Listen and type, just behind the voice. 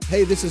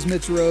Hey, this is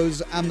Mitch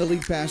Rose. I'm the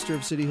lead pastor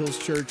of City Hills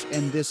Church,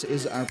 and this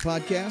is our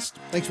podcast.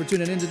 Thanks for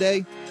tuning in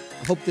today.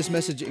 I hope this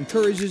message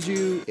encourages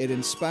you, it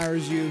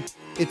inspires you,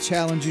 it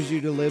challenges you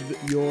to live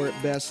your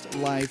best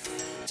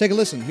life. Take a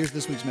listen. Here's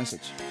this week's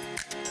message.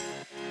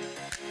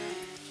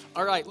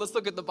 All right, let's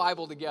look at the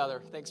Bible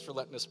together. Thanks for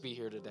letting us be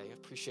here today. I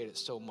appreciate it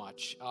so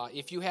much.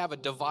 If you have a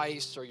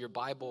device or your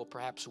Bible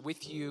perhaps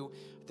with you,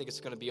 I think it's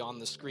going to be on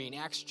the screen.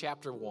 Acts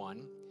chapter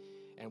 1,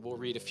 and we'll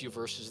read a few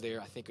verses there.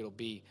 I think it'll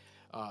be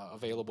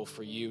available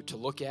for you to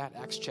look at,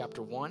 Acts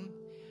chapter 1.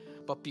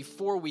 But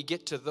before we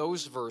get to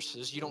those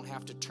verses, you don't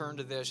have to turn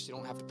to this, you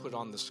don't have to put it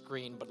on the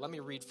screen, but let me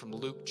read from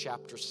Luke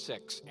chapter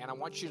 6. And I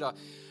want you to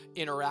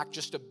interact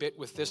just a bit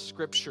with this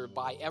scripture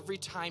by every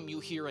time you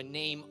hear a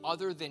name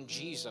other than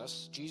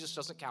Jesus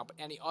doesn't count, but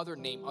any other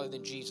name other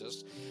than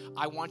Jesus,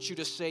 I want you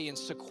to say in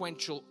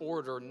sequential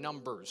order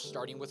numbers,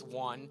 starting with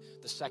 1,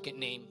 the second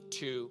name,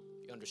 2,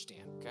 you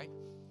understand, okay?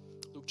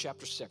 Luke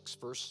chapter 6,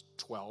 verse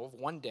 12.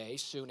 One day,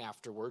 soon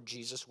afterward,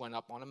 Jesus went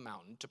up on a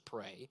mountain to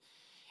pray,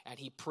 and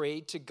he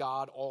prayed to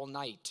God all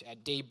night.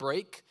 At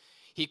daybreak,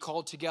 he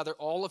called together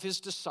all of his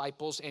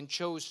disciples and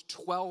chose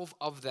 12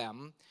 of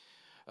them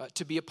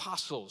to be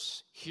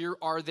apostles. Here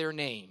are their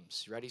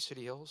names. You ready,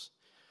 City Hills?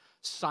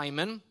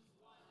 Simon,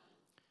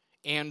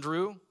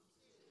 Andrew,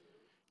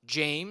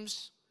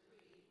 James,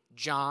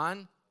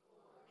 John,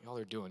 y'all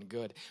are doing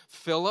good.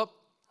 Philip,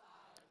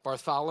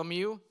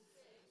 Bartholomew,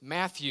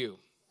 Matthew,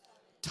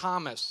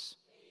 Thomas,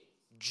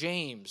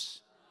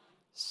 James,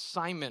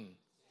 Simon,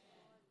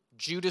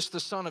 Judas the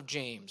son of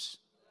James,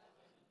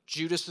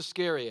 Judas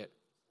Iscariot,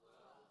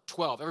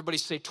 12. Everybody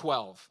say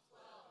 12.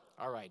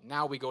 All right,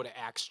 now we go to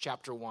Acts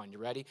chapter 1. You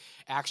ready?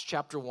 Acts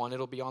chapter 1,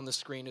 it'll be on the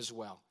screen as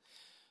well.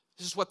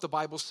 This is what the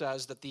Bible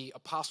says that the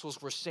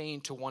apostles were saying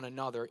to one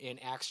another in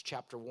Acts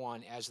chapter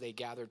 1 as they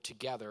gathered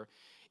together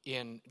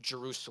in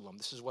Jerusalem.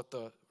 This is what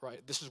the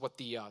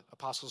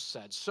apostles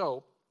said.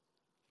 So,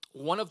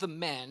 one of the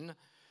men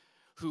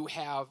who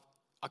have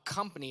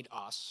accompanied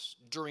us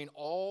during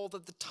all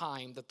of the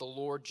time that the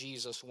Lord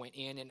Jesus went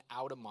in and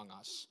out among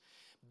us,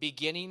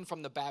 beginning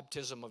from the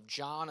baptism of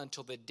John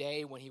until the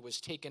day when he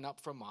was taken up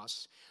from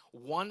us,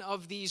 one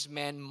of these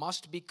men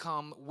must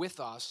become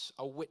with us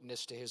a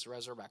witness to his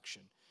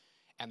resurrection.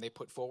 And they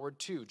put forward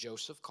two,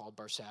 Joseph, called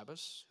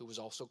Barsabbas, who was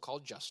also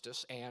called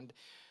Justus, and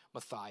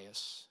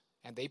Matthias.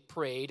 And they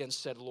prayed and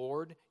said,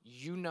 Lord,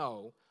 you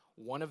know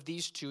one of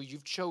these two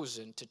you've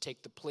chosen to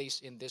take the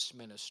place in this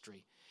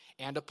ministry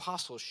and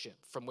apostleship,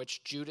 from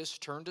which Judas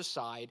turned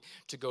aside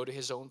to go to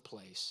his own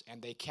place.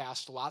 And they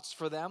cast lots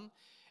for them,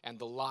 and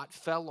the lot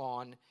fell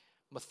on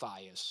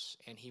Matthias,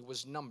 and he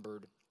was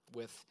numbered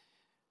with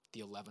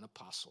the 11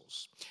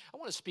 apostles. I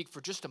want to speak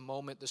for just a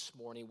moment this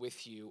morning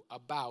with you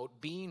about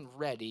being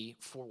ready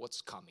for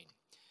what's coming.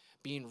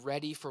 Being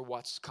ready for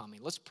what's coming.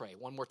 Let's pray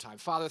one more time.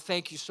 Father,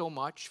 thank you so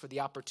much for the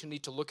opportunity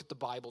to look at the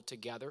Bible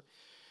together.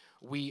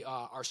 We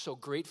are so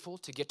grateful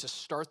to get to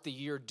start the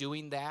year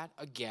doing that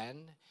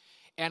again,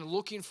 and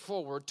looking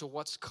forward to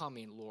what's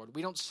coming, Lord.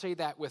 We don't say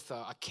that with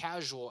a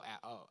casual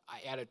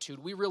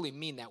attitude. We really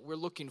mean that. We're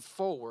looking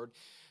forward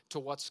to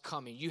what's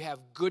coming. You have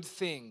good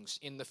things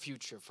in the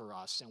future for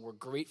us, and we're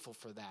grateful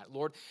for that.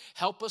 Lord,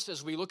 help us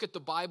as we look at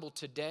the Bible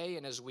today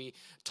and as we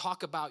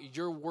talk about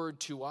your word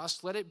to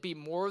us. Let it be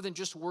more than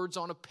just words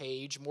on a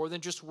page, more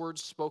than just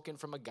words spoken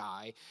from a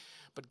guy.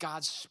 But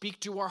God, speak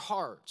to our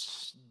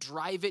hearts.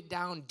 Drive it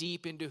down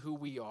deep into who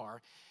we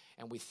are.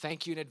 And we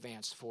thank you in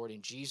advance for it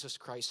in Jesus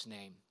Christ's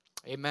name.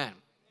 Amen.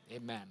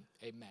 Amen.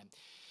 Amen.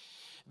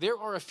 There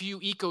are a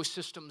few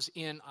ecosystems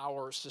in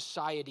our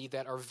society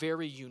that are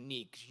very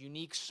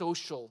unique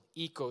social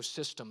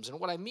ecosystems. And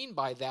what I mean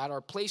by that are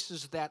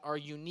places that are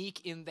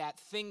unique in that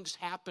things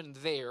happen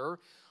there,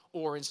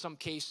 or in some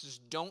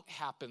cases don't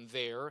happen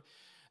there,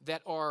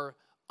 that are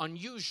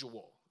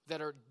unusual,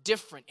 that are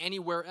different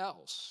anywhere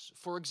else.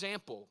 For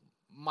example,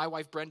 my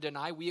wife Brenda and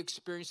I, we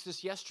experienced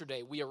this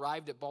yesterday. We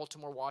arrived at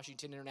Baltimore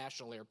Washington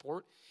International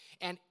Airport,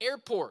 and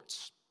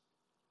airports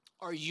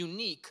are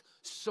unique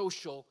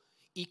social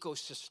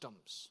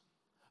ecosystems.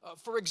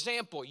 For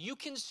example, you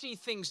can see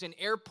things in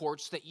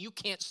airports that you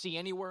can't see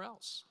anywhere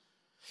else.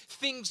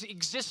 Things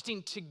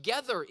existing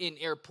together in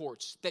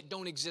airports that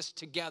don't exist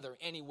together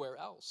anywhere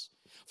else.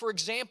 For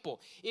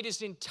example, it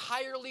is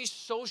entirely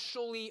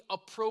socially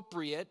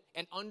appropriate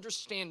and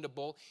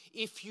understandable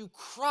if you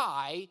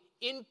cry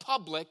in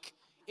public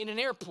in an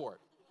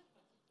airport.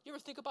 You ever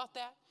think about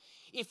that?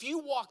 If you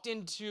walked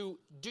into,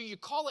 do you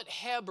call it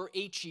HEB or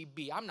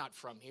HEB? I'm not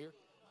from here.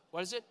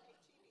 What is it?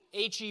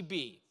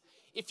 HEB.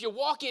 If you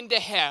walk into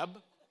HEB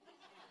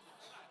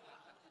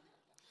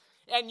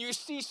and you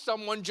see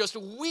someone just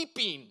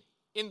weeping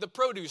in the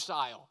produce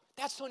aisle,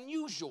 that's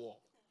unusual.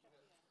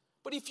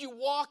 But if you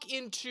walk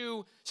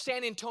into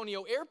San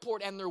Antonio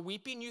Airport and they're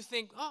weeping, you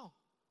think, oh,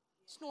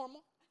 it's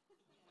normal.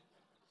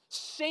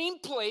 Same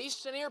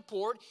place, an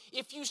airport,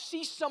 if you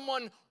see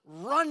someone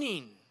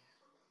running,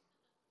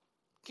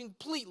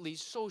 completely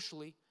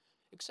socially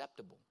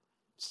acceptable.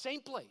 Same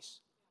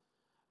place.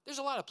 There's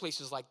a lot of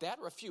places like that,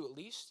 or a few at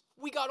least.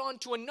 We got on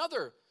to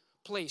another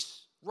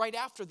place right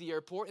after the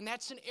airport, and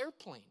that's an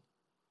airplane.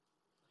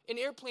 An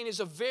airplane is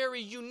a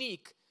very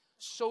unique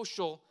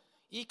social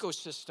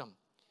ecosystem.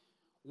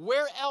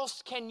 Where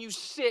else can you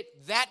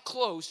sit that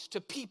close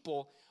to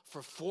people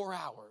for 4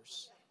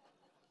 hours?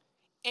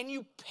 And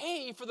you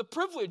pay for the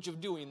privilege of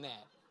doing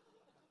that.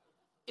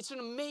 It's an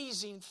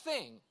amazing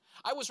thing.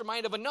 I was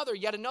reminded of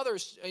yet another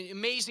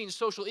amazing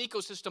social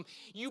ecosystem.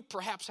 You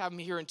perhaps have them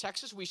here in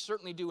Texas. We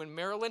certainly do in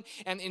Maryland.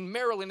 And in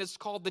Maryland, it's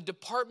called the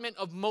Department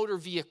of Motor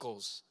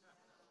Vehicles.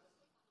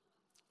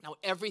 Now,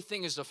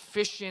 everything is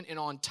efficient and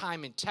on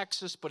time in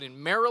Texas, but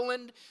in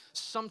Maryland,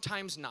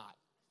 sometimes not,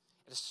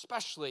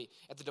 especially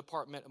at the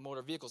Department of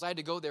Motor Vehicles. I had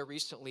to go there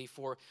recently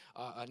for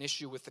an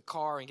issue with the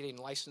car and getting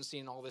licensing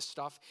and all this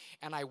stuff,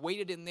 and I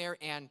waited in there,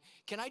 and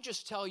can I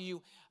just tell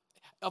you,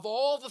 of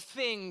all the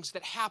things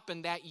that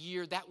happened that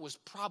year, that was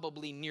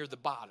probably near the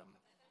bottom.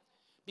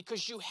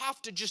 Because you have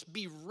to just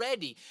be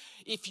ready.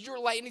 If you're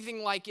like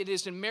anything like it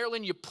is in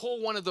Maryland, you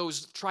pull one of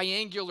those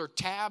triangular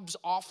tabs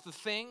off the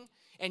thing,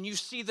 and you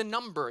see the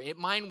number.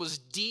 Mine was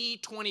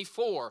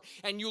D24.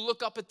 And you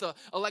look up at the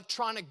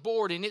electronic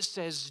board, and it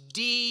says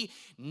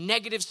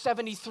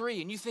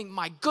D-73. And you think,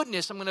 my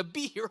goodness, I'm going to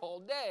be here all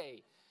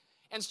day.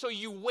 And so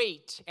you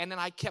wait, and then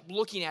I kept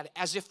looking at it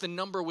as if the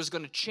number was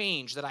going to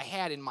change that I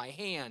had in my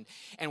hand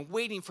and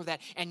waiting for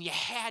that. And you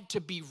had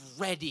to be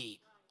ready,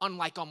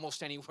 unlike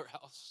almost anywhere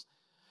else.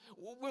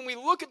 When we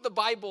look at the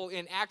Bible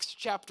in Acts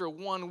chapter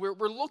 1,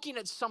 we're looking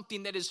at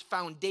something that is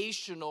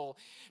foundational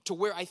to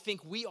where I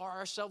think we are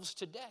ourselves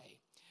today.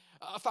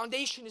 A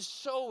foundation is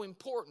so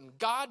important.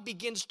 God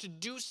begins to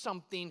do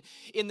something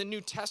in the New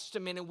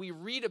Testament, and we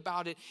read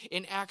about it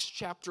in Acts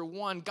chapter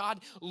 1. God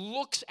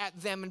looks at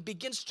them and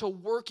begins to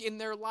work in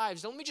their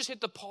lives. Now, let me just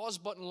hit the pause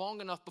button long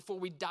enough before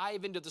we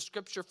dive into the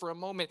scripture for a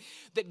moment,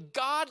 that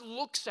God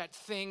looks at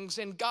things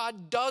and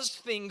God does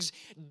things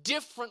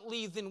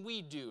differently than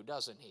we do,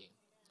 doesn't he?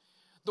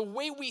 The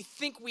way we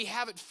think we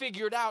have it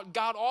figured out,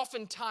 God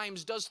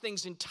oftentimes does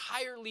things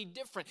entirely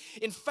different.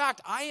 In fact,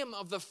 I am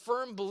of the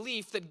firm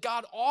belief that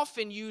God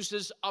often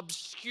uses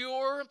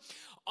obscure,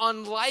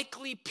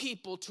 unlikely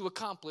people to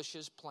accomplish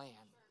his plan.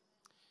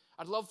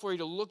 I'd love for you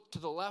to look to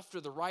the left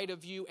or the right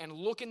of you and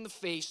look in the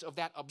face of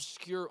that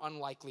obscure,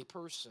 unlikely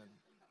person.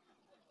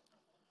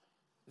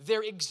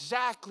 They're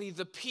exactly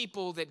the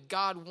people that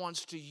God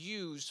wants to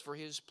use for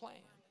his plan.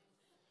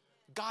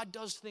 God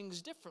does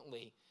things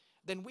differently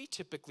than we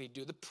typically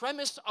do. The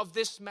premise of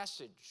this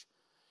message,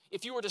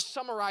 if you were to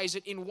summarize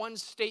it in one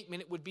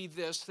statement, it would be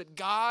this: that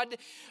God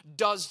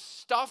does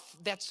stuff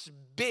that's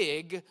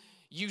big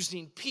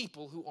using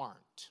people who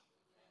aren't.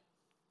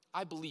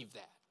 I believe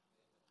that.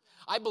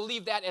 I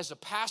believe that as a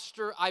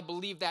pastor. I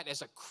believe that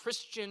as a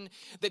Christian,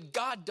 that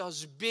God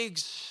does big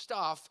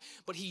stuff,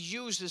 but he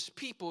uses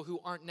people who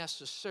aren't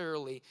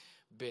necessarily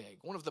big.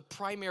 One of the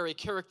primary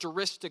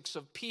characteristics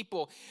of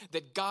people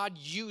that God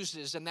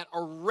uses and that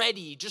are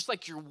ready, just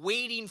like you're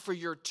waiting for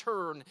your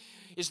turn,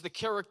 is the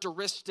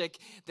characteristic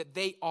that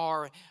they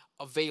are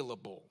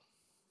available.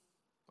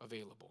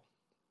 Available.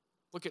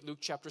 Look at Luke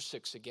chapter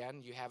 6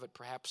 again. You have it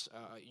perhaps,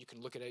 you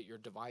can look at it at your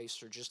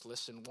device or just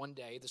listen. One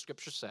day, the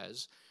scripture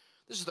says,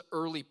 this is the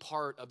early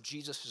part of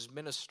Jesus'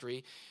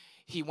 ministry.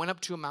 He went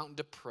up to a mountain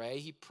to pray.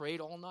 He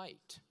prayed all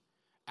night.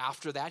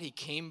 After that, he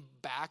came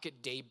back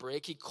at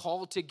daybreak. He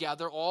called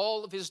together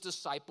all of his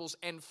disciples,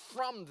 and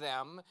from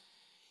them,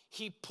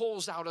 he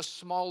pulls out a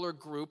smaller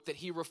group that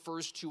he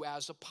refers to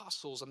as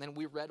apostles. And then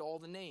we read all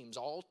the names,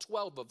 all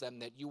 12 of them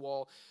that you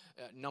all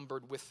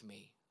numbered with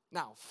me.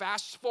 Now,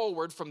 fast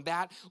forward from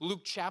that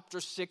Luke chapter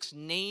 6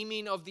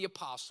 naming of the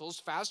apostles,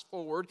 fast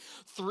forward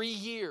 3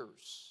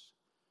 years.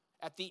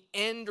 At the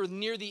end or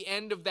near the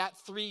end of that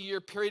 3-year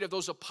period of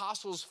those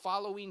apostles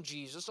following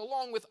Jesus,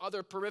 along with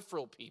other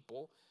peripheral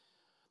people,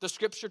 the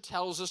scripture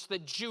tells us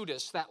that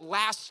Judas, that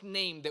last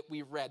name that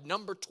we read,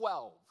 number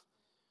 12,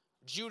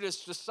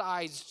 Judas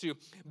decides to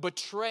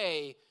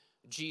betray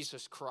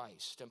Jesus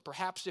Christ. And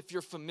perhaps if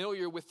you're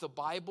familiar with the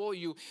Bible,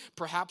 you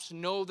perhaps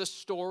know the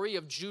story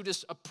of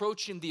Judas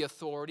approaching the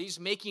authorities,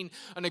 making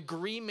an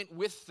agreement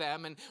with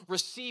them, and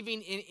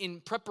receiving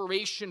in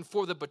preparation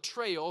for the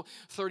betrayal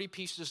 30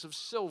 pieces of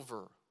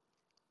silver.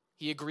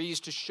 He agrees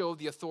to show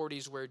the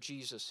authorities where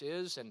Jesus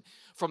is, and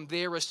from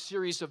there a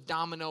series of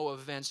domino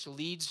events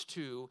leads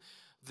to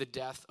the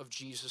death of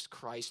Jesus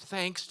Christ,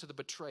 thanks to the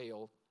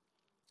betrayal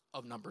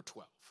of number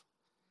 12.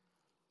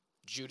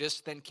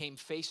 Judas then came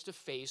face to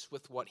face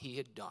with what he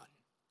had done.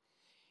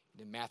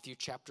 In Matthew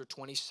chapter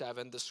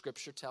 27, the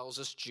scripture tells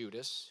us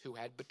Judas, who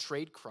had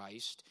betrayed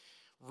Christ,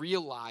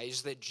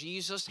 realized that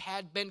Jesus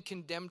had been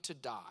condemned to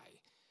die.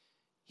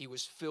 He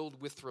was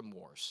filled with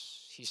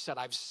remorse. He said,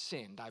 I've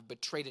sinned. I've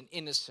betrayed an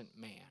innocent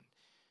man.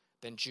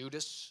 Then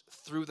Judas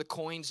threw the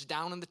coins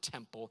down in the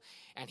temple,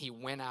 and he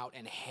went out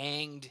and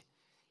hanged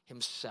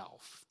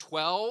himself.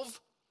 12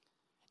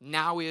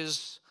 now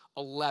is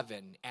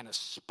 11, and a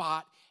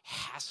spot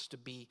has to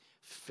be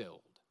filled.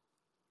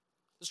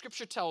 The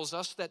scripture tells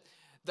us that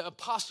The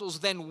apostles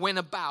then went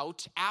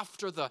about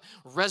after the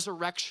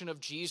resurrection of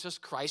Jesus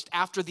Christ,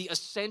 after the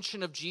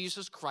ascension of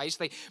Jesus Christ.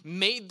 They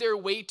made their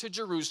way to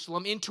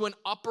Jerusalem into an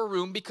upper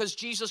room because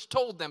Jesus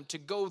told them to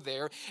go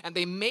there. And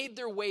they made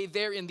their way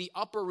there in the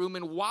upper room.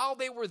 And while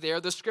they were there,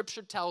 the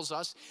scripture tells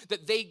us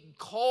that they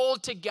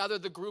called together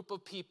the group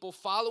of people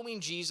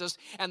following Jesus,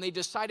 and they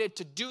decided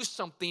to do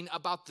something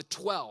about the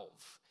 12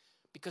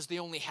 because they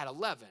only had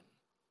 11.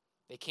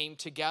 They came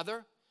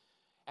together.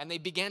 And they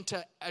began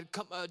to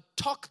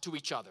talk to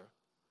each other.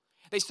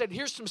 They said,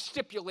 here's some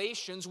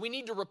stipulations. We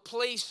need to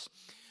replace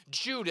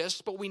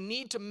Judas, but we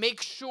need to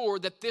make sure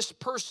that this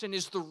person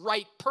is the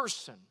right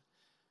person.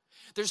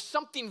 There's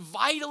something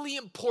vitally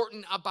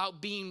important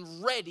about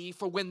being ready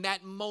for when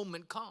that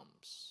moment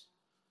comes.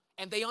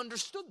 And they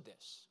understood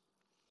this.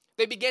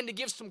 They began to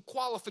give some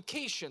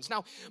qualifications.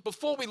 Now,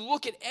 before we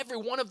look at every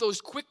one of those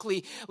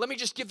quickly, let me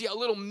just give you a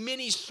little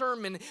mini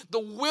sermon. The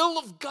will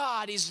of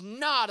God is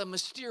not a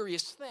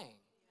mysterious thing.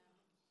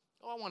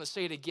 Oh, I want to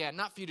say it again,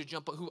 not for you to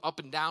jump up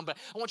and down, but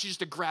I want you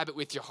just to grab it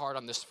with your heart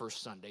on this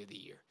first Sunday of the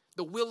year.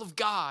 The will of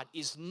God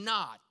is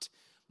not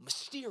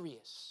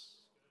mysterious.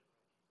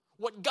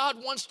 What God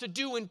wants to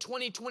do in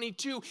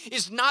 2022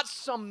 is not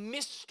some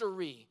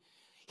mystery.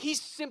 He's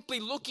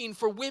simply looking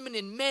for women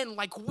and men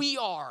like we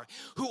are,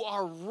 who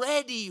are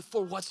ready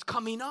for what's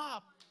coming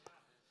up.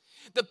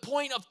 The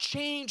point of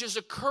change is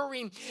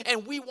occurring,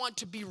 and we want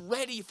to be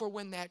ready for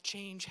when that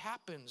change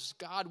happens.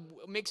 God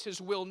makes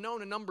his will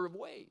known a number of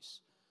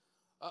ways.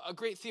 A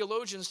great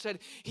theologian said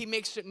he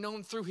makes it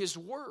known through his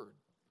word.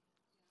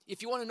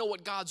 If you want to know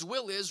what God's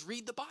will is,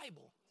 read the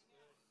Bible.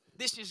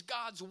 This is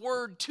God's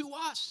word to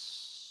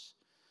us.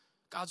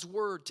 God's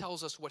word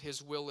tells us what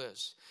his will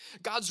is.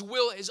 God's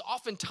will is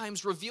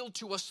oftentimes revealed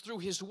to us through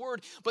his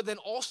word, but then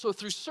also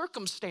through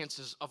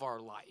circumstances of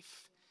our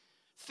life.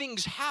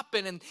 Things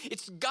happen, and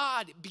it's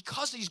God,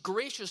 because he's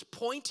gracious,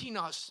 pointing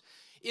us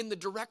in the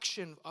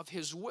direction of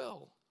his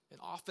will, and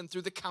often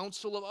through the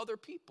counsel of other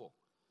people.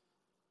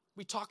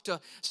 We talk to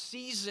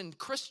seasoned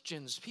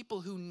Christians,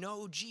 people who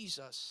know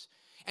Jesus,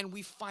 and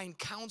we find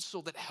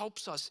counsel that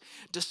helps us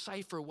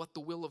decipher what the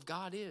will of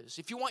God is.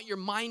 If you want your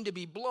mind to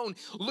be blown,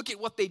 look at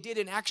what they did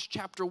in Acts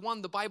chapter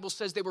 1. The Bible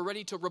says they were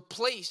ready to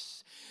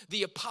replace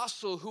the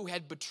apostle who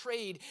had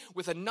betrayed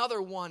with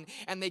another one,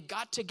 and they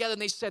got together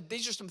and they said,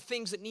 these are some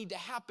things that need to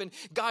happen.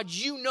 God,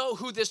 you know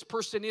who this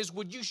person is.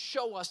 Would you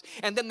show us?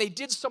 And then they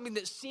did something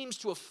that seems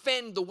to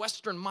offend the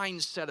Western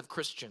mindset of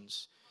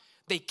Christians.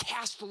 They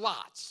cast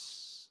lots.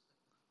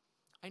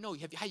 I know,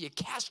 have you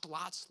cast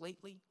lots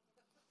lately?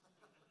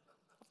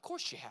 Of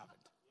course you haven't.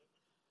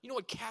 You know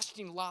what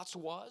casting lots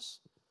was?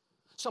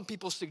 Some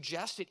people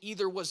suggest it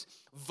either was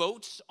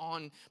votes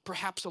on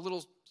perhaps a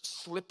little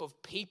slip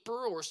of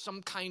paper or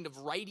some kind of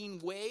writing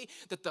way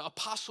that the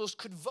apostles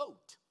could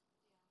vote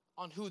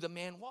on who the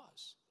man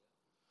was.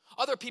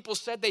 Other people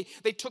said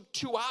they took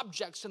two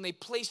objects and they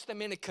placed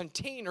them in a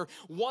container,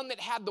 one that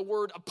had the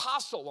word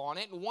apostle on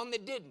it and one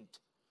that didn't.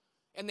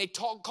 And they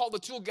called the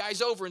two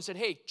guys over and said,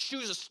 hey,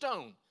 choose a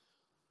stone.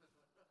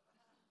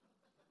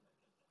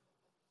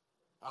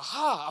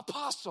 Aha,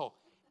 apostle.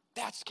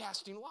 That's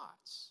casting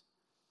lots.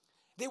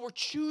 They were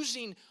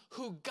choosing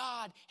who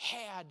God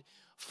had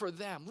for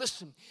them.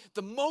 Listen,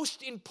 the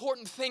most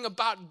important thing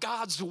about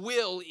God's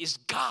will is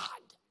God.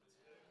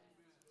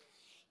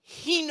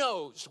 He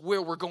knows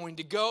where we're going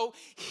to go.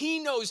 He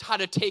knows how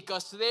to take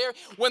us there.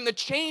 When the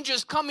change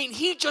is coming,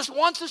 he just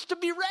wants us to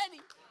be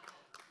ready.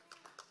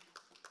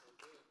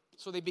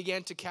 So they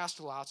began to cast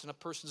lots, and a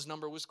person's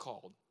number was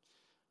called.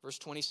 Verse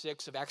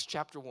 26 of Acts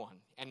chapter 1.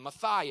 And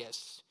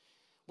Matthias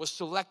was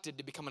selected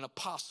to become an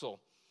apostle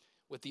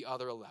with the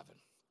other 11.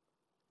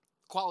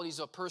 Qualities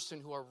of a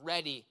person who are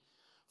ready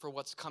for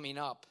what's coming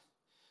up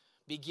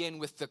begin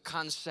with the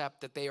concept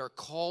that they are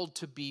called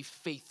to be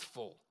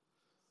faithful.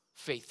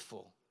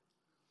 Faithful.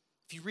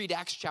 If you read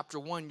Acts chapter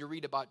 1, you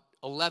read about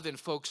 11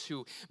 folks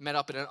who met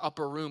up in an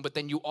upper room, but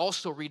then you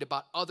also read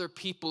about other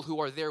people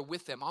who are there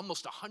with them,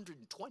 almost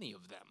 120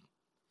 of them.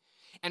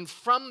 And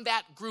from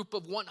that group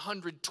of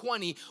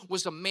 120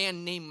 was a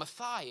man named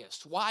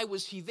Matthias. Why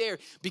was he there?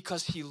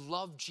 Because he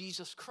loved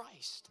Jesus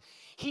Christ.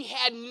 He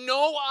had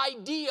no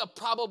idea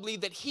probably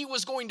that he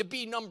was going to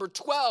be number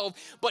 12,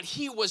 but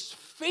he was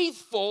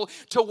faithful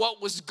to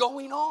what was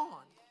going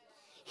on.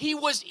 He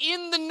was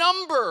in the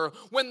number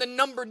when the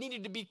number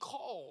needed to be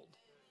called.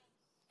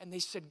 And they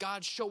said,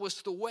 God, show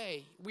us the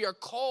way. We are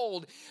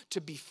called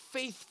to be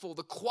faithful.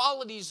 The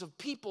qualities of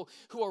people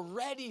who are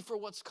ready for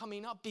what's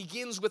coming up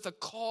begins with a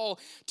call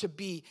to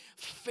be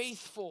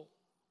faithful.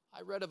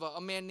 I read of a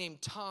man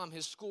named Tom.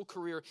 His school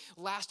career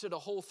lasted a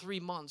whole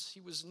 3 months.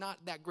 He was not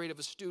that great of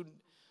a student.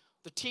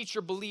 The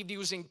teacher believed he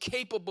was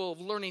incapable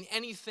of learning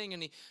anything,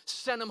 and he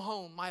sent him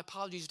home. My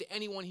apologies to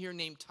anyone here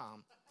named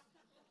Tom.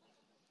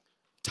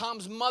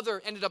 Tom's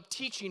mother ended up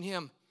teaching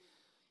him.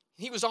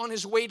 He was on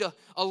his way to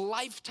a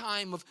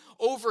lifetime of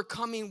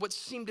overcoming what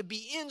seemed to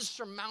be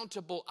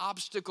insurmountable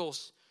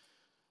obstacles.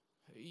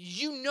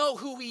 You know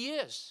who he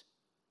is.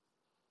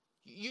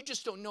 You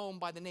just don't know him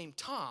by the name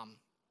Tom.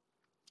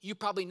 You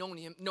probably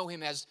know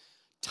him as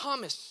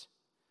Thomas,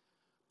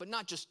 but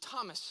not just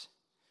Thomas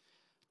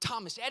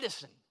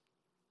Edison.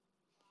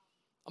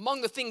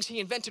 Among the things he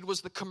invented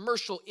was the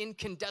commercial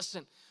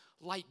incandescent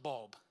light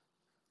bulb.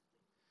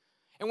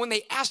 And when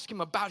they asked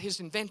him about his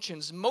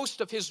inventions,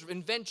 most of his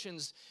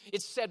inventions,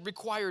 it said,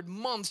 required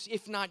months,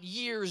 if not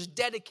years,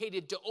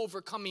 dedicated to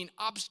overcoming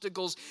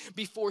obstacles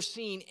before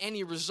seeing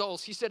any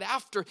results. He said,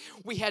 after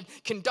we had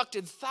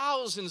conducted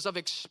thousands of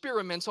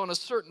experiments on a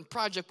certain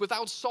project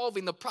without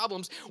solving the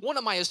problems, one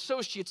of my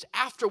associates,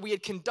 after we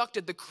had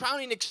conducted the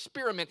crowning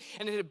experiment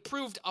and it had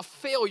proved a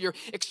failure,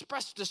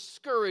 expressed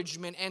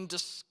discouragement and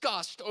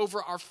disgust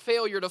over our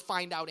failure to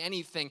find out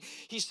anything.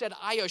 He said,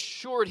 I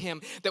assured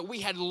him that we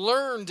had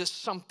learned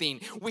something.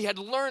 We had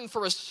learned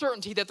for a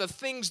certainty that the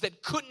things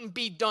that couldn't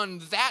be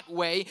done that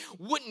way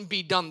wouldn't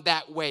be done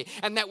that way,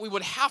 and that we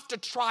would have to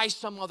try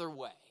some other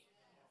way.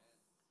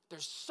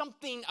 There's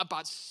something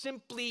about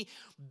simply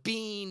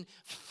being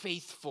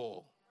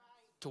faithful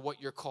to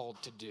what you're called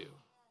to do.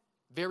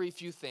 Very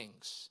few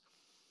things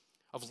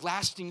of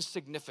lasting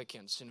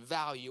significance and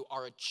value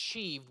are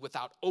achieved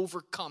without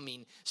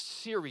overcoming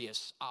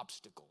serious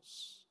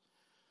obstacles.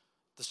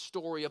 The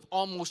story of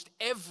almost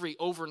every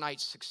overnight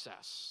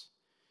success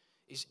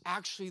is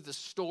actually the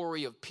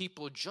story of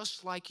people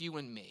just like you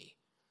and me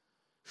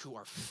who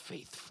are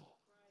faithful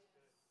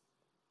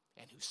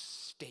and who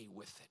stay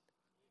with it.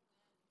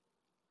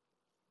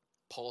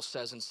 Paul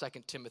says in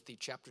 2 Timothy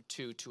chapter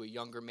 2 to a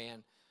younger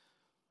man,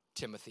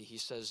 Timothy, he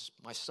says,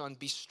 my son,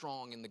 be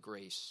strong in the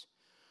grace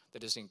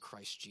that is in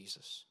Christ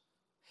Jesus.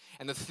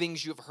 And the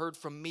things you have heard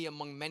from me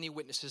among many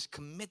witnesses,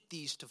 commit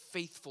these to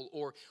faithful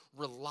or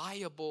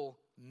reliable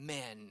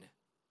men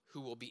who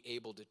will be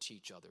able to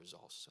teach others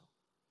also.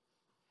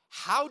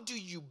 How do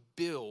you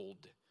build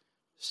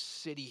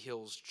City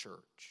Hills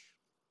Church?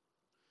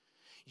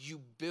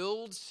 You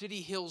build City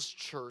Hills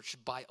Church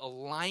by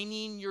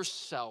aligning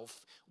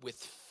yourself with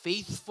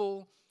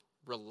faithful,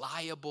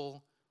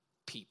 reliable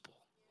people.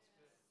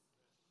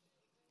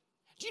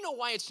 Do you know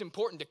why it's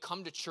important to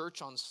come to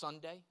church on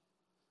Sunday?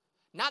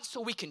 Not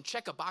so we can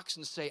check a box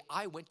and say,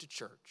 I went to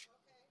church.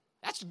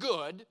 That's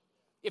good.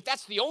 If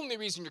that's the only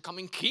reason you're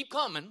coming, keep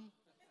coming.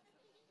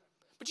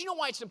 But you know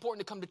why it's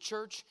important to come to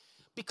church?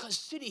 Because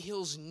City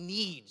Hills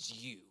needs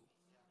you.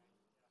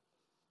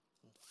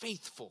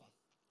 Faithful,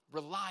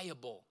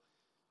 reliable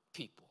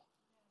people.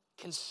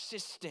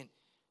 Consistent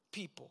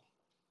people.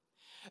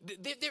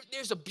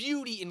 There's a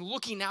beauty in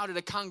looking out at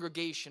a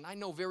congregation. I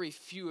know very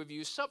few of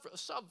you, some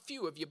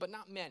few of you, but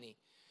not many.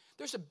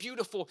 There's a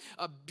beautiful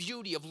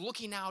beauty of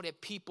looking out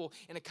at people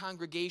in a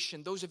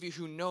congregation. Those of you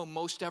who know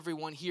most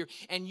everyone here,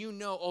 and you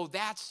know, oh,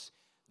 that's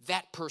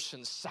that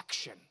person's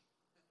section.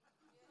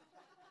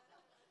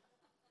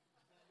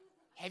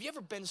 Have you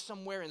ever been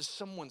somewhere and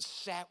someone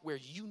sat where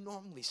you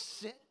normally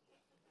sit?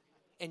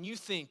 And you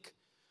think,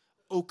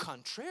 au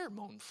contraire,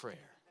 mon frère.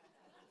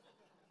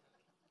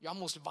 You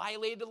almost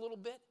violated a little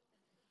bit.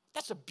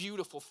 That's a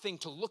beautiful thing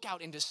to look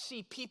out and to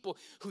see people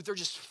who they're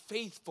just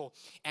faithful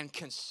and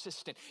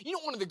consistent. You know,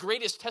 one of the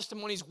greatest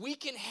testimonies we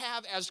can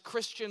have as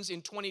Christians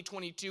in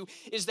 2022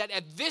 is that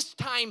at this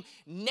time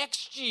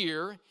next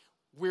year,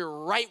 we're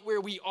right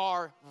where we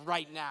are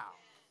right now.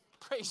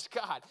 Praise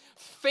God.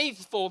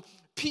 Faithful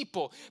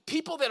people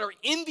that are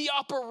in the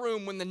upper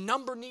room when the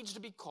number needs to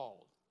be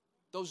called.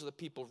 Those are the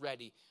people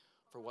ready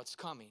for what's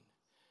coming.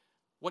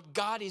 What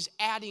God is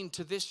adding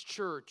to this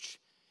church,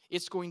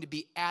 it's going to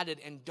be added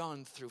and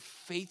done through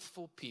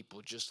faithful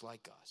people just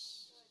like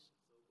us.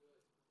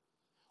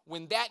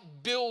 When that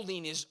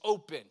building is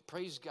open,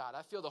 praise God,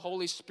 I feel the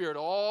Holy Spirit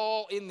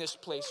all in this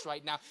place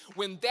right now.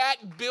 When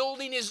that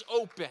building is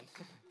open,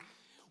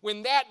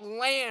 when that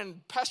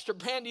land, Pastor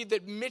Brandy,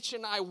 that Mitch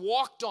and I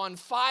walked on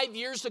 5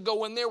 years ago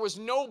when there was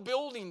no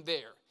building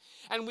there,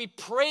 and we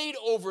prayed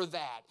over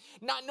that,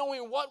 not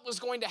knowing what was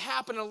going to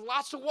happen, and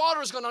lots of water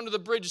has gone under the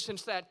bridge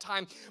since that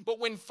time. But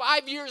when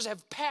 5 years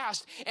have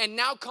passed, and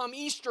now come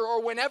Easter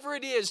or whenever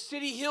it is,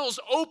 City Hills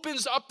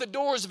opens up the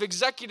doors of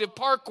Executive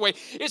Parkway,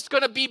 it's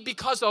going to be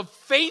because of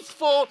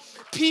faithful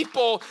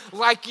people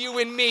like you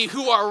and me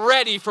who are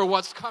ready for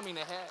what's coming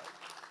ahead.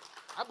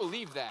 I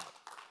believe that.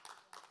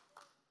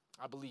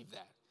 I believe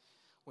that.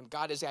 When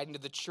God is adding to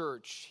the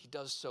church, he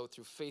does so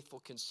through faithful,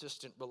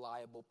 consistent,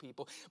 reliable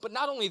people. But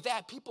not only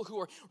that, people who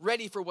are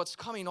ready for what's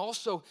coming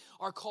also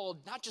are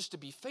called not just to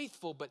be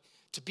faithful, but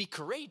to be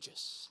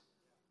courageous.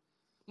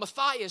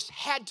 Matthias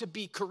had to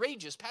be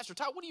courageous. Pastor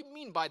Todd, what do you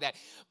mean by that?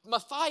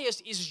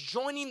 Matthias is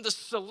joining the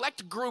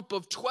select group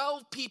of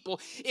 12 people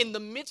in the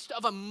midst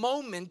of a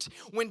moment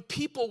when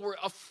people were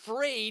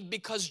afraid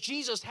because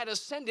Jesus had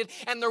ascended,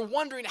 and they're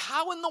wondering,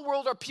 how in the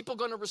world are people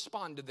going to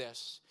respond to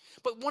this?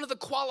 But one of the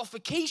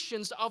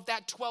qualifications of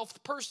that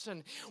 12th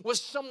person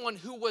was someone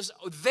who was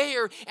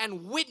there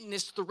and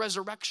witnessed the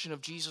resurrection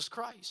of Jesus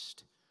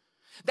Christ.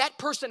 That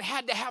person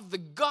had to have the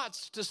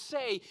guts to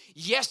say,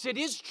 yes, it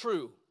is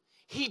true.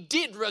 He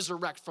did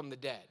resurrect from the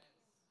dead.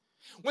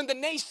 When the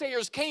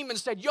naysayers came and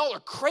said, y'all are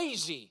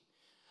crazy.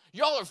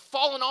 Y'all are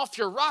falling off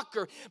your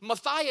rocker.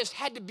 Matthias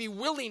had to be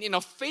willing in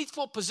a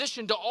faithful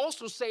position to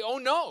also say, oh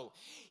no,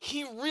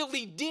 he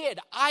really did.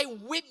 I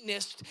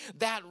witnessed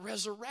that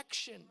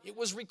resurrection. It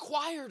was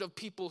required of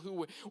people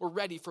who were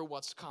ready for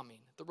what's coming.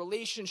 The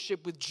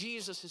relationship with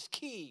Jesus is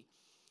key.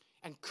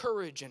 And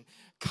courage and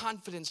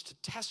confidence to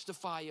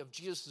testify of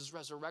Jesus'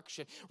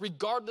 resurrection,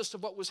 regardless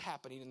of what was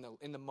happening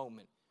in the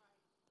moment.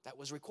 That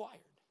was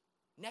required,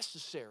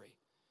 necessary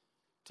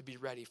to be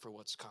ready for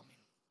what's coming.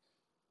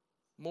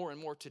 More and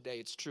more today,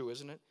 it's true,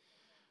 isn't it?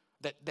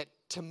 That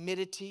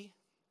timidity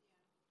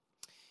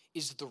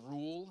is the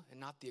rule and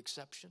not the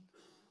exception.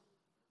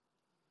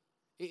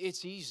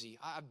 It's easy.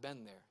 I've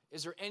been there.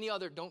 Is there any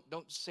other, don't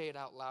say it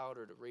out loud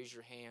or to raise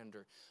your hand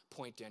or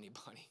point to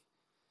anybody.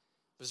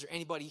 Is there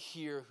anybody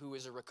here who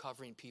is a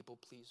recovering people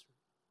pleaser?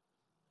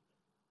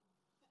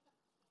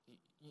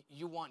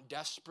 You want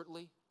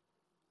desperately,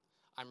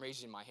 I'm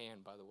raising my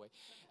hand, by the way.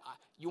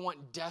 You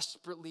want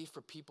desperately for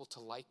people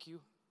to like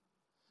you?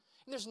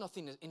 And there's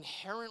nothing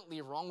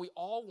inherently wrong. We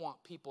all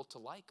want people to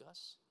like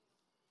us.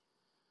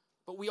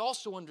 But we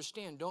also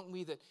understand, don't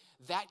we,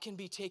 that can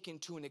be taken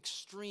to an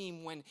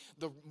extreme when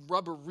the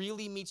rubber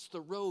really meets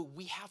the road.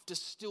 We have to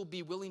still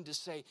be willing to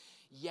say,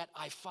 yet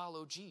I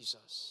follow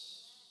Jesus.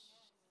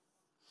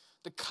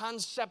 The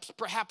concepts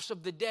perhaps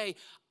of the day,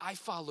 I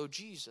follow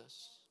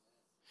Jesus.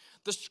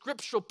 The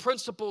scriptural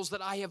principles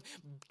that I have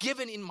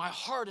given in my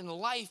heart and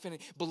life and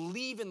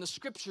believe in the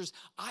scriptures,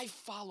 I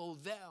follow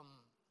them.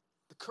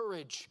 The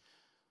courage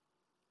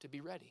to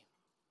be ready.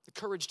 The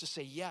courage to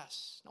say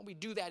yes. Now we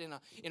do that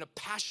in a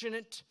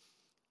passionate,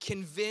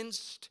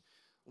 convinced,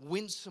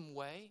 winsome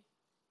way.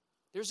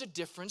 There's a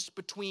difference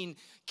between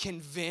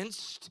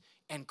convinced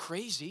and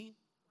crazy.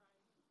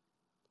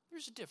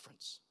 There's a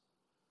difference.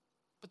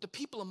 But the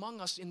people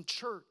among us in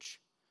church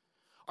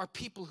are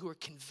people who are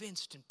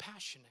convinced and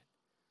passionate.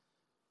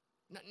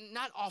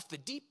 Not off the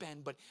deep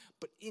end, but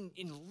in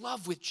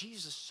love with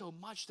Jesus so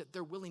much that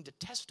they're willing to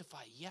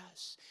testify,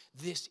 yes,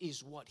 this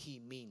is what he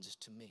means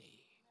to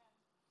me.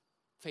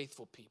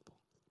 Faithful people,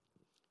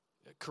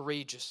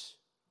 courageous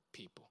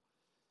people.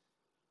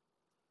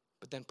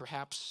 But then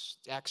perhaps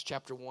Acts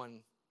chapter 1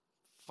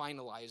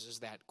 finalizes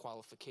that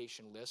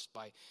qualification list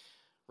by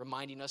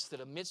reminding us that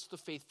amidst the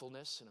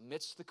faithfulness and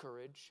amidst the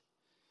courage,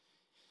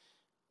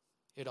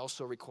 it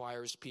also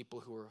requires people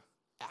who are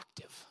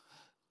active.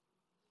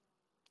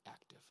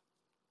 Active.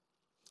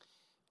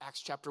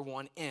 Acts chapter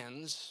 1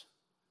 ends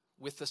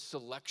with the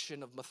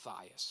selection of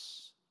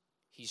Matthias.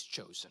 He's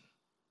chosen.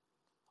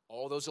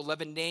 All those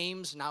 11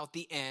 names now at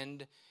the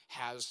end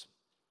has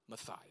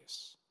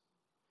Matthias.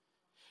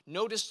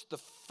 Notice the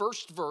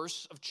first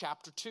verse of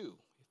chapter 2.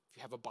 If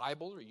you have a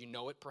Bible or you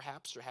know it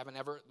perhaps or haven't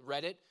ever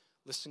read it,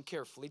 listen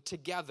carefully.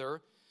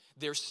 Together,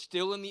 they're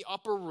still in the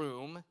upper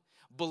room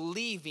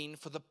believing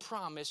for the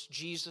promise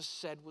Jesus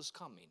said was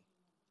coming.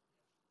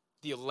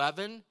 The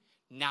 11,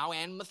 now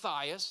and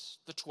Matthias,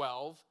 the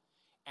 12,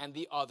 and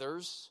the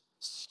others,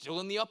 still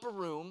in the upper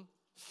room,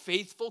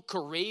 faithful,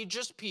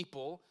 courageous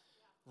people,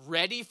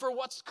 ready for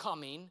what's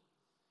coming,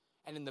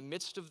 and in the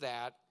midst of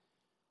that,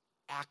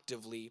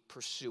 actively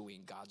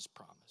pursuing God's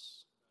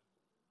promise.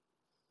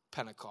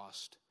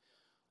 Pentecost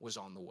was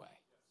on the way.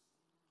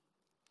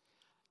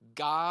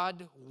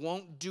 God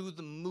won't do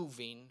the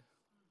moving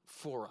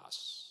for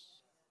us.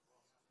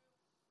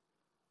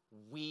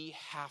 We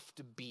have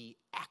to be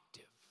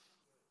active.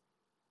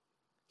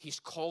 He's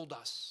called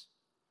us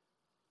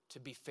to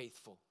be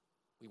faithful.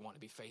 We want to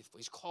be faithful.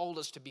 He's called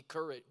us to be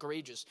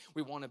courageous.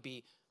 We want to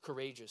be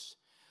courageous.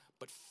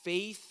 But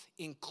faith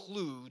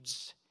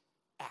includes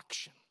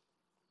action.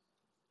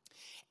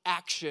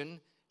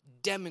 Action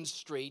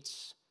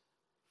demonstrates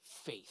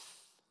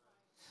faith.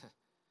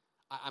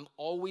 I'm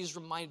always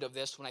reminded of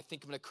this when I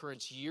think of an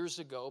occurrence years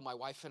ago. My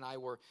wife and I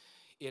were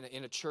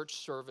in a church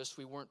service.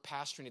 We weren't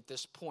pastoring at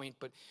this point,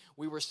 but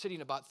we were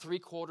sitting about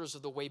 3/4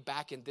 of the way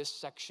back in this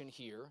section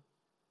here.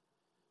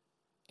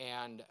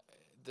 And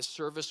the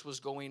service was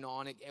going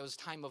on. It was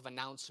time of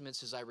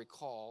announcements, as I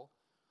recall.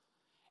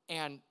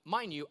 And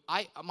mind you,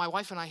 my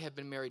wife and I have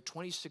been married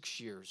 26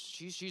 years.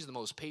 She's the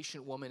most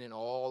patient woman in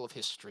all of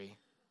history.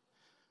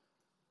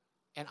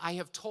 And I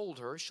have told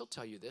her, she'll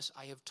tell you this,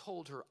 I have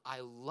told her I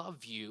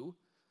love you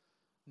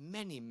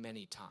many,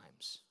 many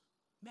times.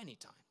 Many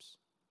times.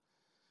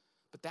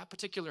 But that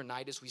particular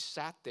night, as we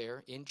sat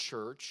there in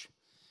church,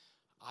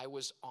 I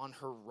was on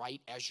her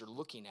right as you're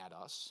looking at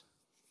us.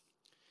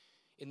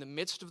 In the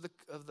midst of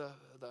the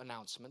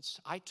announcements,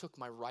 I took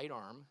my right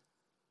arm,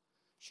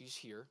 she's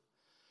here,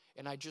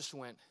 and I just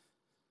went,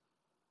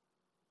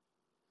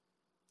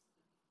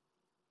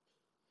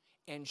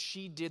 and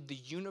she did the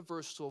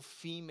universal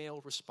female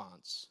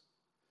response.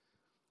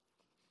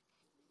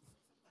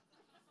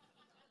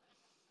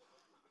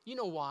 You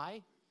know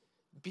why?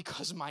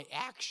 Because my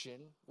action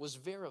was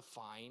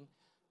verifying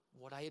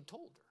what I had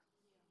told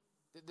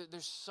her.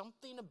 There's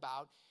something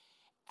about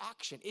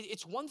action.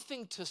 It's one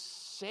thing to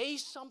say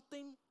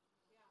something.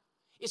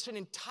 It's an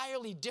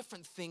entirely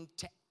different thing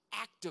to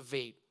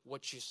activate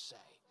what you say.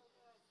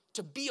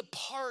 To be a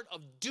part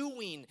of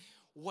doing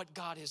what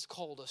God has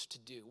called us to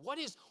do. What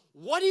is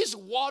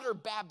water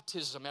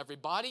baptism,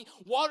 everybody?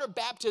 Water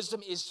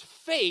baptism is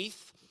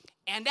faith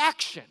and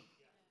action.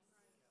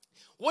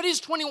 What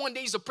is 21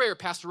 days of prayer,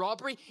 Pastor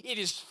Aubrey? It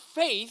is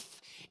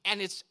faith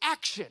and it's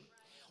action.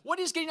 What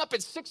is getting up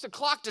at 6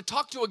 o'clock to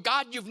talk to a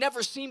God you've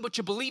never seen but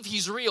you believe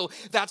he's real?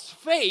 That's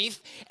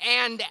faith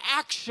and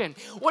action.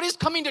 What is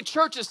coming to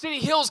church at City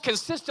Hills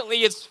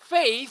consistently? It's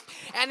faith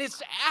and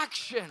it's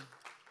action.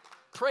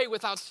 Pray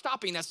without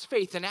stopping. That's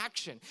faith and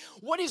action.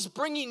 What is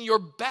bringing your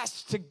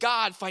best to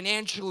God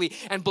financially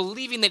and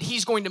believing that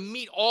he's going to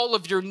meet all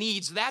of your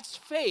needs? That's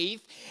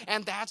faith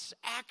and that's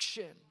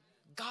action.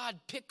 God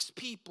picks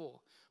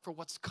people for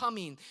what's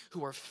coming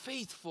who are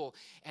faithful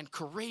and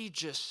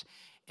courageous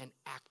and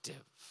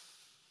active.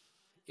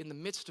 In the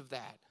midst of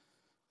that,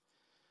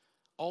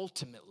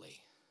 ultimately,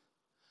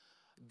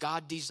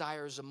 God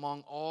desires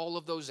among all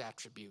of those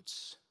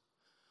attributes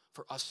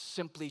for us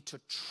simply to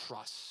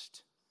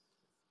trust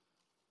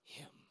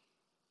him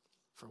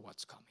for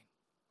what's coming.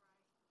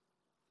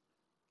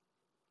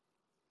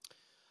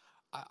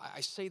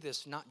 I say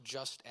this not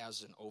just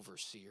as an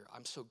overseer.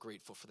 I'm so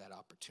grateful for that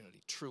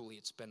opportunity. Truly,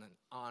 it's been an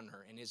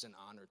honor and is an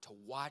honor to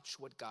watch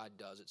what God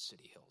does at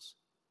City Hills.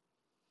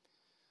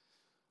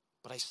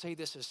 But I say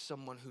this as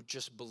someone who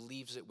just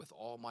believes it with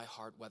all my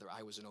heart, whether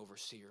I was an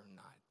overseer or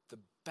not. The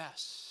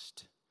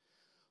best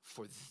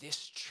for this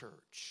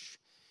church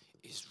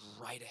is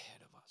right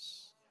ahead of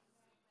us.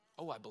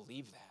 Oh, I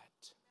believe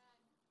that.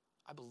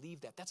 I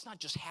believe that. That's not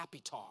just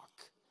happy talk.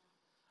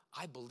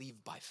 I believe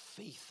by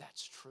faith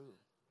that's true.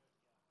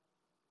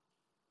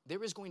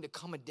 There is going to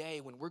come a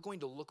day when we're going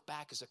to look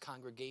back as a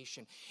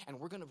congregation and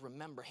we're going to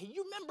remember, hey,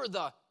 you remember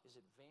is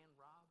it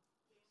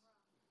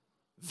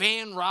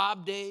Van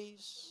Rob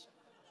days?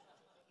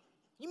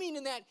 You mean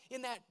in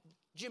that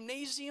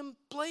gymnasium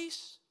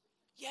place?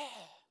 Yeah.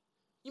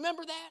 You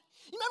remember that?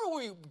 You remember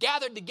when we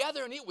gathered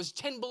together and it was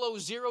 10 below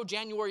zero,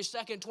 January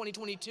 2nd,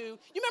 2022? You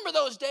remember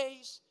those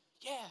days?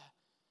 Yeah.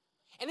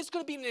 And it's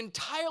going to be an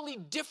entirely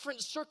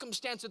different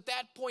circumstance at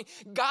that point.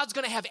 God's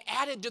going to have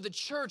added to the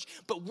church,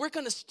 but we're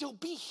going to still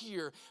be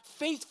here,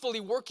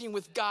 faithfully working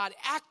with God,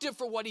 active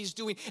for what he's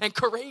doing, and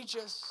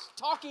courageous,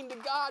 talking to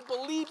God,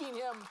 believing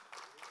him.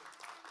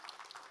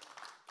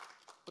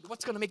 But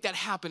what's going to make that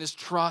happen is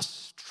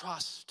trust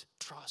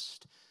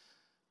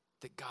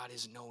that God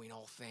is knowing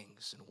all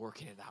things and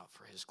working it out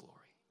for his glory.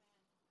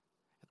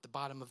 At the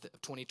bottom of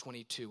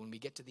 2022, when we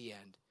get to the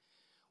end,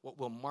 what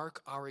will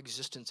mark our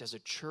existence as a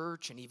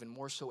church and even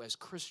more so as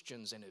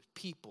Christians and as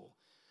people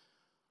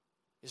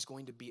is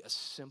going to be a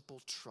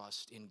simple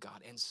trust in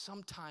God. And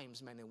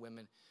sometimes, men and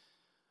women,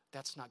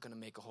 that's not going to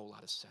make a whole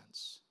lot of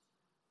sense.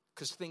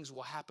 Because things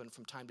will happen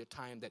from time to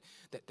time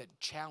that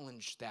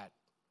challenge that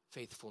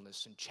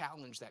faithfulness and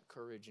challenge that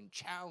courage and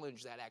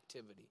challenge that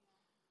activity.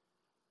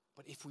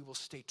 But if we will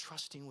stay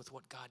trusting with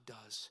what God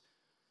does,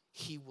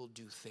 he will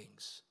do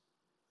things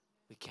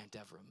we can't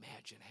ever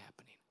imagine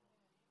happening.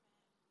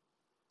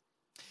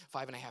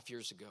 5.5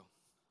 years ago,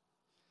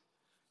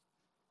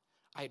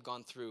 I had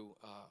gone through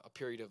a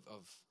period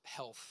of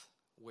health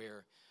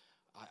where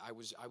I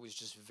was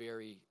just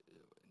very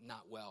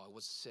not well. I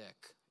was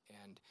sick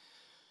and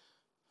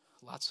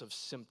lots of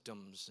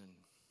symptoms, and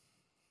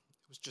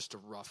it was just a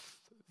rough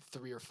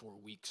 3 or 4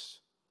 weeks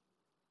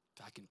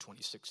back in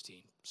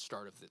 2016,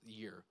 start of the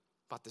year,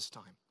 about this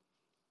time.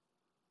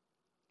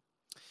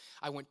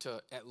 I went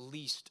to at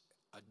least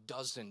a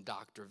dozen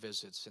doctor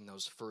visits in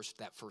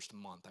that first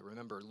month. I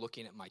remember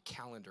looking at my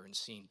calendar and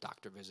seeing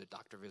doctor visit.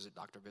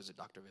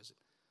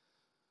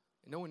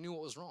 And no one knew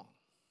what was wrong.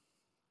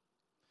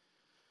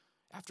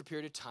 After a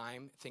period of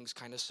time, things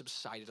kind of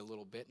subsided a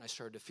little bit, and I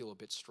started to feel a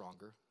bit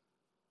stronger.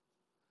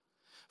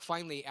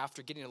 Finally,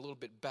 after getting a little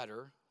bit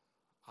better,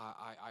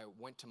 I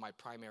went to my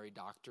primary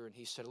doctor, and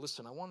he said,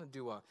 listen, I want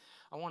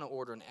to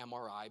order an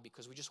MRI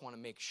because we just want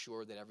to make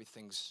sure that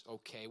everything's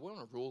okay. We don't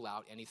want to rule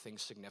out anything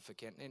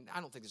significant, and I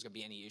don't think there's going to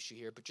be any issue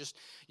here, but just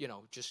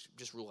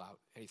rule out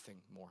anything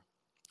more.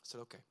 I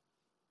said, okay.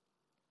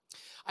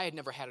 I had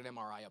never had an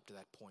MRI up to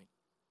that point.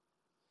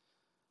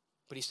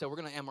 But he said, we're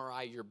going to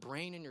MRI your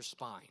brain and your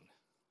spine.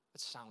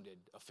 That sounded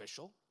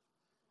official.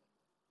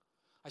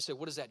 I said,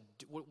 what does that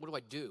do? What do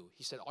I do?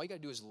 He said, all you got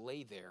to do is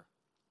lay there.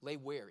 Lay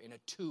where? In a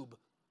tube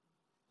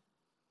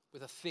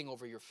with a thing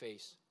over your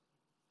face.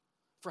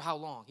 For how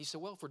long? He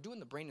said, well, if we're doing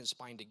the brain and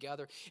spine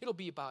together, it'll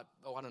be about,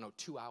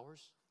 2 hours.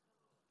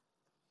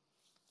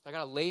 I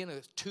got to lay in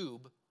a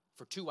tube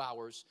for 2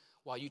 hours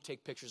while you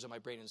take pictures of my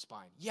brain and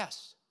spine.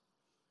 Yes.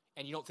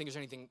 And you don't think there's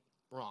anything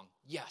wrong?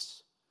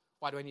 Yes.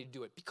 Why do I need to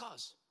do it?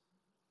 Because.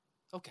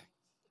 Okay.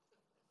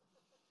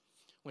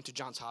 Went to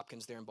Johns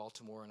Hopkins there in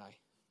Baltimore, and I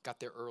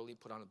got there early,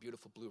 put on a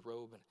beautiful blue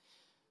robe, and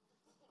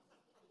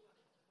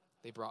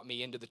they brought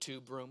me into the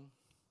tube room.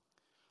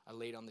 I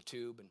laid on the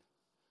tube and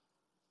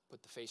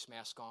put the face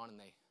mask on, and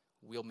they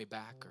wheeled me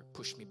back or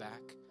pushed me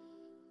back.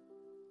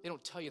 They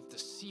don't tell you that the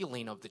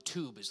ceiling of the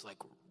tube is like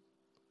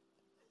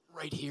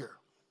right here.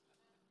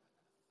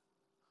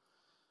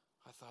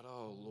 I thought,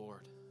 oh,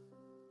 Lord,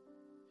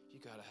 you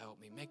got to help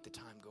me. Make the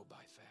time go by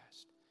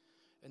fast.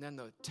 And then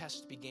the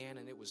test began,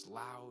 and it was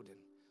loud and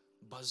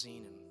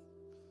buzzing and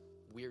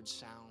weird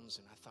sounds.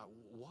 And I thought,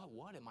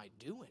 what am I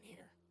doing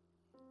here?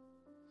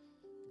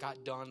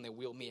 Got done. They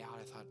wheeled me out.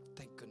 I thought,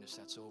 thank goodness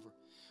that's over.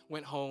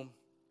 Went home.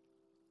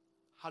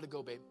 How'd it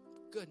go, babe?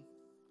 Good.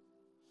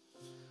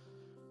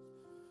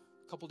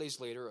 A couple days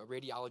later, a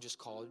radiologist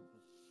called.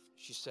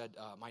 She said,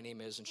 my name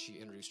is, and she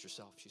introduced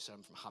herself. She said,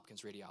 I'm from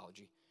Hopkins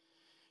Radiology.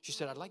 She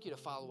said, I'd like you to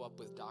follow up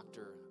with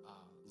Dr.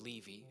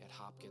 Levy at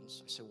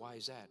Hopkins. I said, why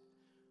is that?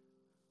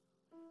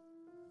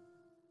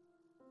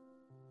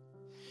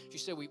 She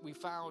said, we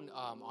found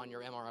on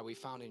your MRI, we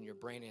found in your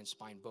brain and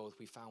spine both,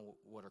 we found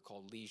what are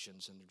called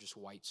lesions, and they're just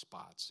white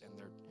spots, and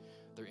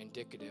they're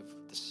indicative,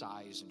 the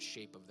size and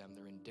shape of them,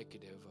 they're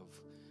indicative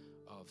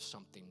of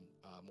something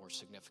more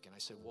significant. I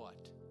said,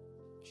 what?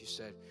 She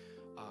said,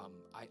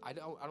 I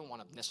don't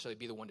want to necessarily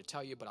be the one to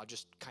tell you, but I'll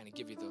just kind of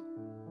give you the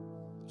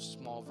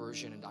small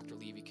version, and Dr.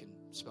 Levy can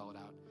spell it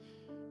out.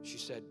 She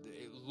said,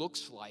 it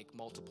looks like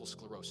multiple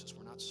sclerosis.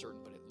 We're not certain,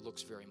 but it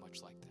looks very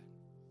much like that.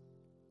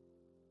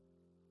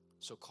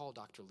 So call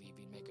Dr.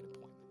 Levy and make an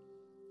appointment.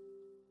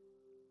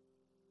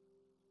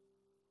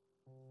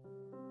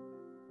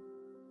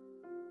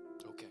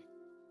 Okay.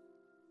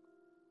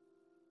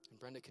 And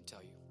Brenda can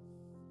tell you.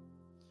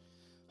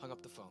 Hung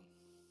up the phone.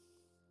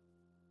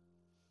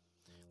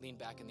 Leaned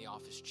back in the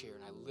office chair,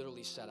 and I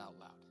literally said out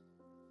loud,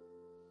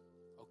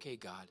 okay,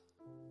 God,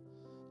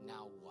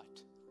 now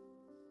what?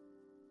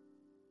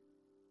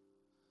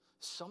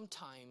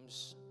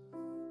 Sometimes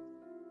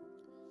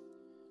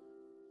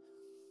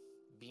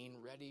being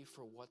ready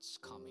for what's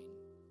coming,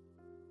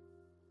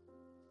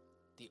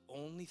 the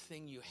only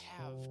thing you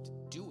have to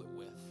do it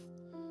with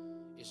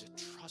is a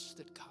trust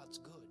that God's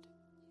good.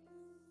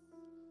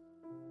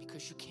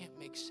 Because you can't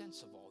make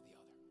sense of all the other.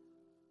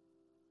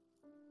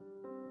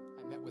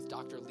 I met with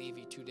Dr.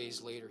 Levy 2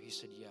 days later. He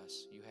said,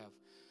 yes, you have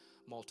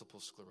multiple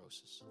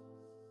sclerosis.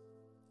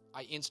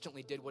 I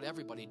instantly did what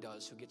everybody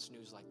does who gets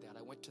news like that.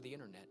 I went to the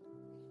internet.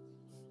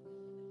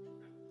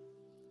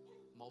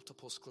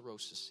 Multiple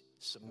sclerosis,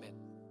 submit.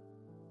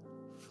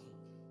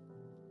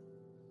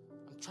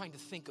 I'm trying to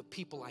think of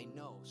people I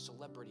know,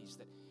 celebrities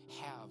that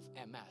have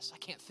MS. I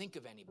can't think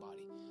of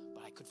anybody,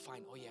 but I could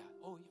find, oh yeah,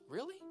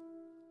 really?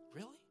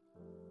 Really?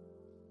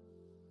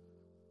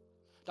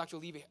 Dr.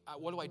 Levy,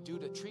 what do I do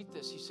to treat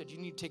this? He said, you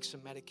need to take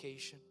some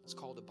medication. It's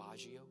called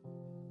Aubagio.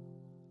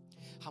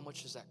 How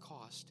much does that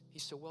cost? He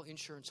said, well,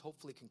 insurance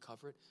hopefully can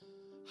cover it.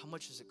 How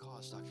much does it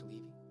cost, Dr.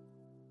 Levy?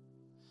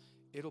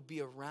 It'll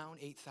be around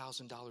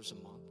 $8,000 a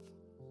month.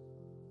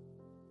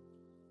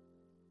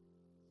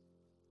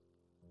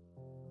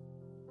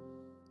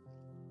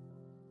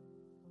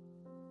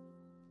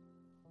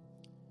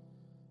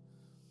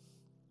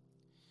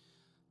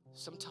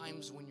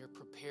 Sometimes when you're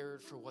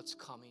prepared for what's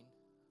coming,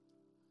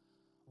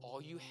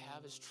 all you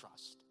have is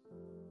trust.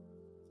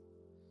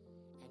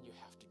 And you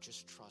have to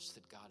just trust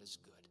that God is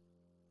good.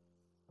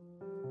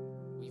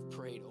 We've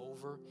prayed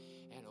over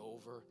and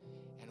over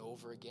and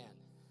over again.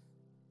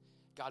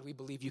 God, we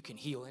believe you can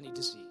heal any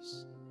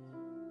disease.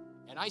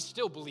 And I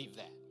still believe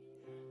that.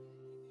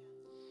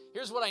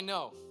 Here's what I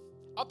know.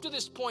 Up to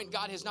this point,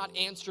 God has not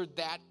answered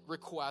that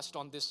request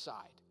on this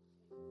side.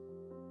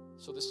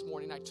 So this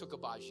morning I took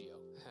Aubagio.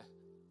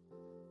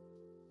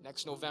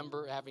 Next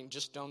November, having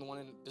just done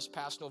one this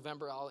past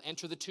November, I'll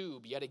enter the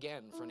tube yet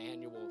again for an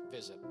annual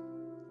visit.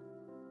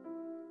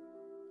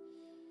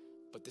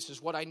 But this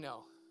is what I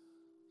know.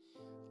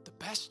 The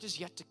best is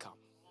yet to come.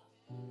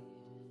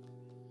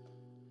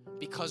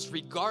 Because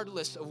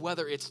regardless of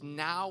whether it's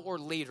now or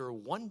later,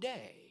 one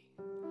day,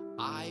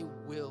 I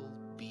will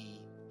be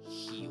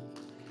healed.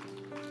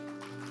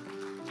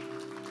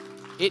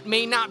 It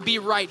may not be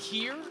right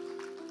here,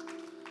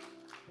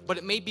 but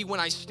it may be when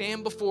I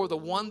stand before the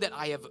one that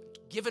I have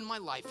given my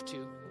life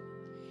to,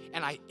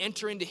 and I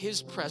enter into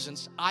his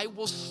presence, I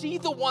will see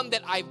the one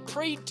that I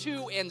prayed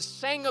to and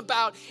sang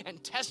about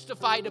and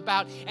testified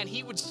about, and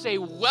he would say,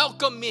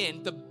 welcome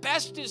in. The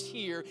best is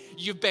here.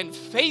 You've been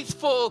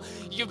faithful.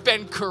 You've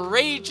been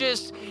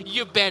courageous.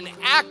 You've been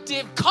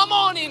active. Come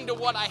on into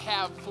what I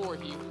have for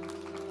you.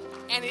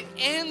 And it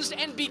ends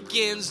and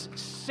begins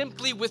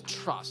simply with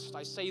trust.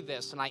 I say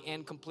this, and I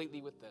end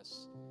completely with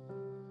this.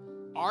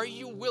 Are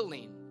you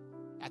willing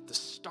at the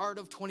start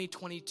of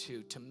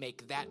 2022 to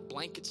make that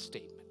blanket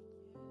statement?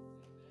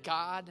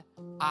 God,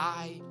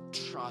 I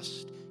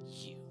trust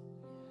you.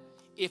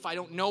 If I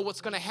don't know what's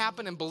going to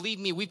happen, and believe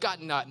me, we've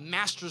gotten a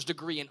master's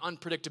degree in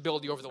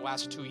unpredictability over the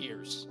last 2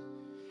 years.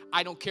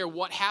 I don't care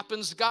what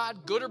happens,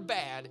 God, good or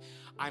bad,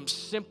 I'm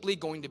simply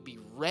going to be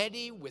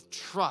ready with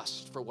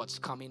trust for what's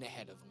coming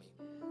ahead of me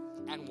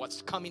and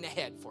what's coming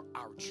ahead for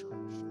our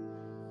church.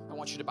 I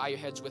want you to bow your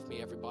heads with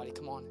me, everybody.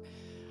 Come on.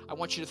 I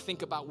want you to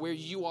think about where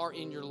you are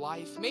in your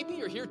life. Maybe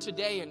you're here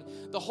today and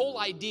the whole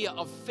idea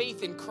of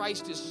faith in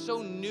Christ is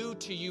so new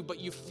to you, but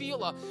you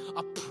feel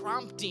a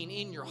prompting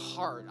in your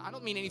heart. I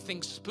don't mean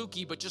anything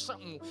spooky, but just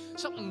something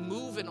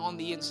moving on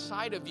the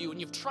inside of you. And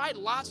you've tried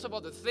lots of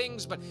other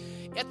things, but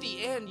at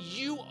the end,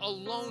 you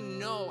alone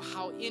know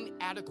how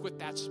inadequate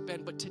that's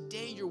been. But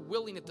today you're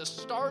willing at the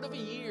start of a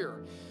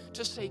year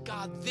to say,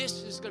 God,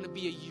 this is going to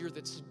be a year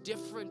that's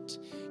different.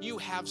 You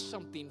have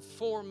something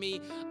for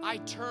me. I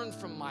turn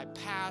from my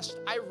past.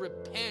 I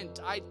repent.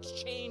 I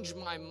change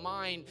my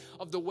mind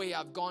of the way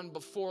I've gone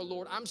before,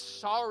 Lord. I'm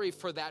sorry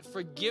for that.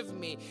 Forgive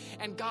me.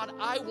 And God,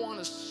 I want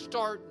to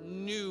start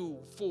new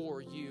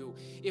for you.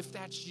 If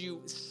that's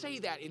you, say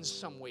that in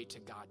some way to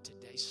God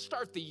today.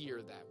 Start the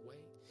year that way.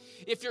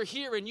 If you're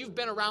here and you've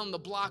been around the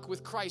block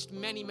with Christ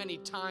many, many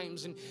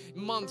times and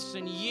months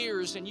and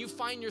years, and you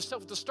find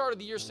yourself at the start of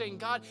the year saying,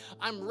 God,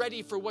 I'm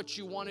ready for what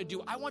you want to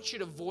do, I want you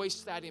to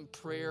voice that in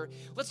prayer.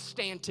 Let's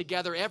stand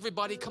together.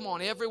 Everybody, come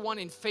on, everyone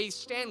in faith,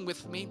 stand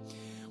with me.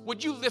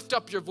 Would you lift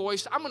up your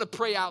voice? I'm going to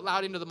pray out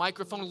loud into the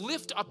microphone.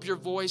 Lift up your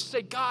voice.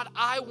 Say, God,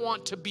 I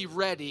want to be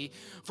ready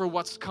for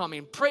what's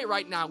coming. Pray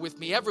right now with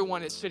me,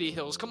 everyone at City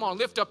Hills. Come on,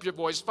 lift up your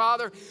voice.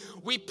 Father,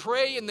 we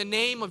pray in the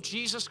name of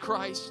Jesus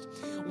Christ.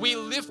 We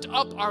lift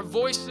up our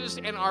voices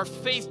and our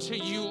faith to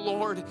you,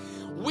 Lord.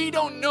 We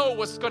don't know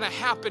what's going to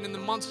happen in the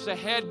months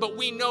ahead, but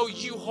we know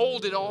you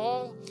hold it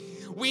all.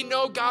 We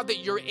know, God, that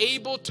you're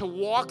able to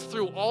walk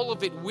through all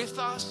of it with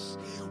us.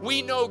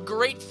 We know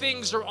great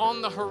things are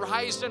on the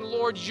horizon,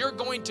 Lord. You're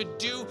going to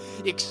do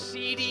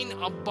exceeding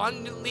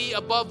abundantly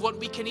above what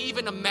we can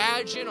even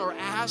imagine or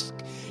ask.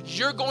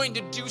 You're going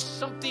to do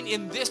something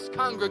in this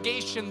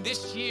congregation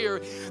this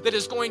year that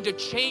is going to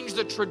change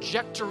the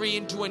trajectory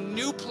into a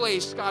new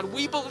place, God.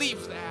 We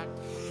believe that.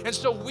 And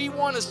so we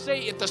want to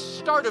say at the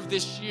start of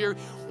this year,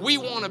 we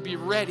want to be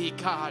ready,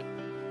 God.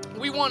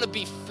 We want to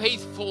be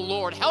faithful,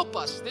 Lord. Help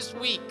us this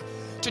week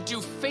to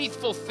do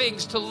faithful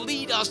things, to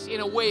lead us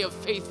in a way of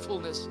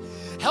faithfulness.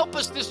 Help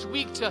us this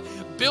week to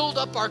build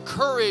up our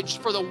courage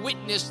for the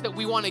witness that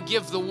we want to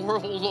give the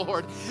world,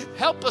 Lord.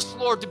 Help us,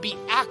 Lord, to be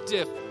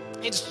active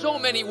in so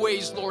many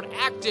ways, Lord,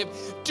 active,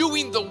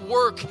 doing the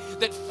work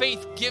that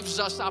faith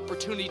gives us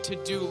opportunity to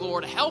do,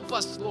 Lord. Help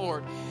us,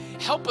 Lord.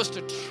 Help us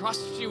to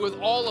trust you with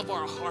all of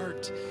our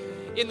heart.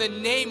 In the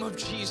name of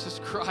Jesus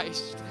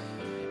Christ.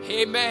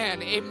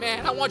 Amen.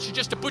 Amen. I want you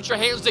just to put your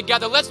hands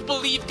together. Let's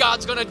believe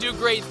God's going to do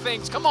great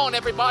things. Come on,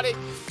 everybody.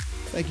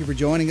 Thank you for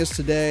joining us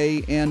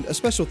today, and a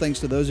special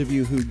thanks to those of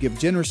you who give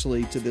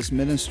generously to this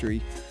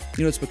ministry.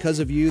 You know, it's because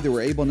of you that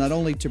we're able not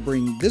only to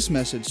bring this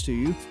message to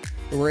you,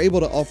 but we're able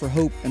to offer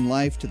hope and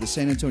life to the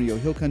San Antonio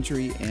Hill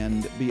Country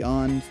and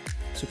beyond.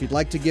 So if you'd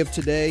like to give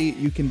today,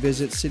 you can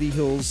visit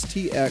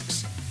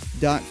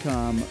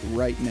cityhillstx.com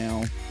right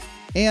now.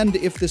 And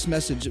if this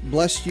message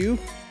blessed you,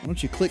 why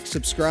don't you click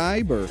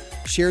subscribe or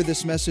share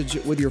this message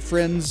with your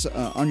friends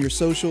on your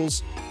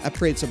socials. I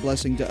pray it's a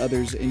blessing to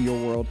others in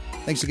your world.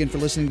 Thanks again for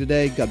listening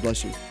today. God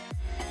bless you.